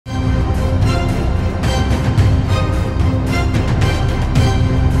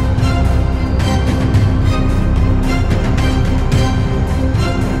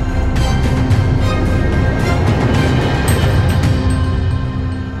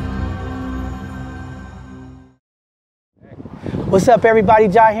What's up, everybody?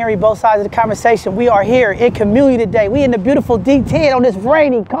 John Henry, both sides of the conversation. We are here in community today. We in the beautiful D10 on this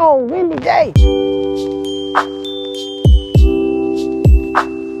rainy, cold, windy day.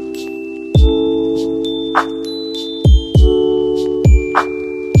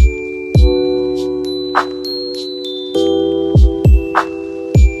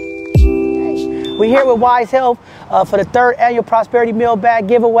 We're here with Wise Health for the 3rd annual Prosperity Meal Bag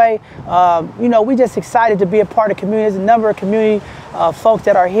giveaway. You know, we just excited to be a part of the community. There's a number of community folks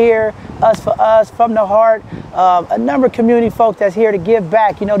that are here, Us for Us, From the Heart, a number of community folks that's here to give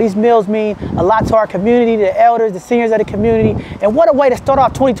back. You know, these meals mean a lot to our community, the elders, the seniors of the community. And what a way to start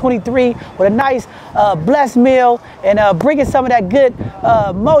off 2023 with a nice blessed meal and bringing some of that good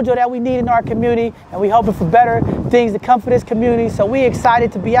mojo that we need in our community. And we hoping for better things to come for this community. So we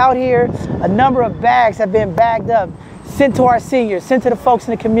excited to be out here. A number of bags have been bagged up, sent to our seniors, sent to the folks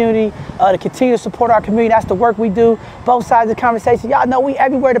in the community to continue to support our community. That's the work we do, both sides of the conversation. Y'all know we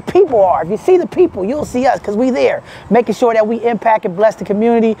everywhere the people are. If you see the people, you'll see us, because we there, making sure that we impact and bless the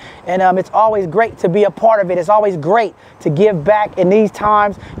community. And it's always great to be a part of it. It's always great to give back in these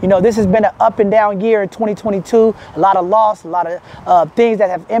times. You know, this has been an up and down year in 2022. A lot of loss, a lot of things that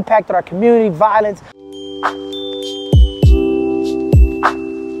have impacted our community, violence.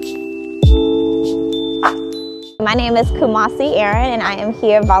 My name is Kumasi Aaron, and I am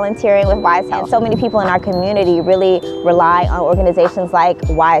here volunteering with Wise Health. So many people in our community really rely on organizations like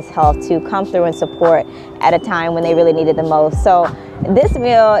Wise Health to come through and support at a time when they really need it the most. So this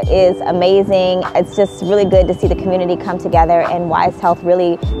meal is amazing. It's just really good to see the community come together and Wise Health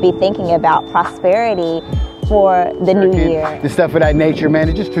really be thinking about prosperity for the new year. The stuff of that nature, man.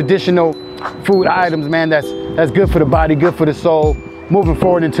 It's just traditional food items, man, that's good for the body, good for the soul, moving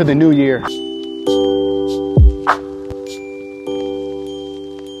forward into the new year.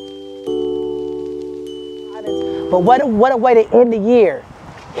 But what a way to end the year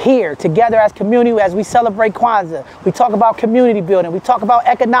here together as community, as we celebrate Kwanzaa. We talk about community building. We talk about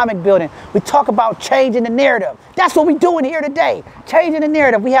economic building. We talk about changing the narrative. That's what we're doing here today, changing the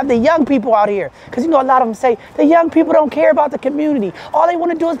narrative. We have the young people out here, because you know a lot of them say the young people don't care about the community. All they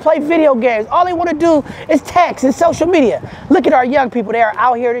want to do is play video games. All they want to do is text and social media. Look at our young people. They are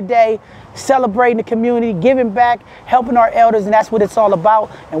out here today, celebrating the community, giving back, helping our elders, and that's what it's all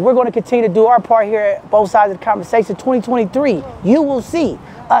about. And we're going to continue to do our part here at both sides of the conversation. 2023, you will see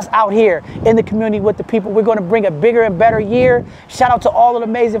us out here in the community with the people. We're going to bring a bigger and better year. Shout out to all of the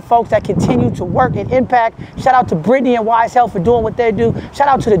amazing folks that continue to work and impact. Shout out to Brittany and Wise Health for doing what they do. Shout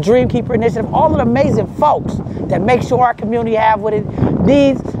out to the Dream Keeper Initiative, all of the amazing folks that make sure our community have what it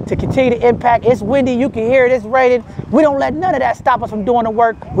needs to continue to impact. It's windy, you can hear it, it's raining. We don't let none of that stop us from doing the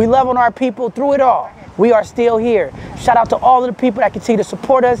work. We love on our people through it all. We are still here. Shout out to all of the people that continue to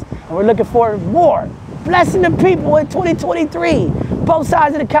support us, and we're looking forward to more blessing the people in 2023. Both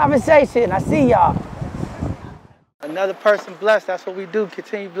sides of the conversation. I see y'all. Another person blessed. That's what we do.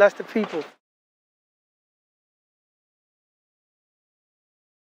 Continue to bless the people.